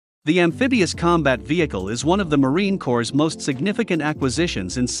The amphibious combat vehicle is one of the Marine Corps' most significant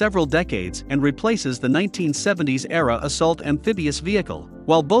acquisitions in several decades and replaces the 1970s-era assault amphibious vehicle.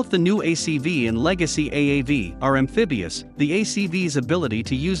 While both the new ACV and legacy AAV are amphibious, the ACV's ability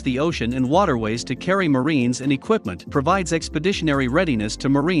to use the ocean and waterways to carry Marines and equipment provides expeditionary readiness to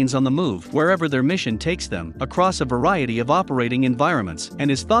Marines on the move wherever their mission takes them across a variety of operating environments and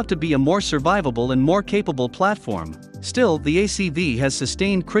is thought to be a more survivable and more capable platform. Still, the ACV has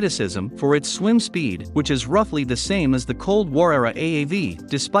sustained criticism for its swim speed, which is roughly the same as the Cold War-era AAV,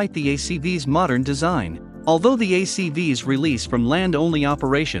 despite the ACV's modern design. Although the ACV's release from land-only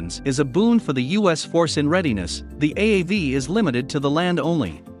operations is a boon for the U.S. force in readiness, the AAV is limited to the land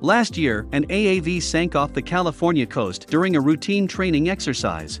only. Last year, an AAV sank off the California coast during a routine training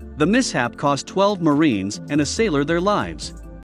exercise. The mishap cost 12 Marines and a sailor their lives.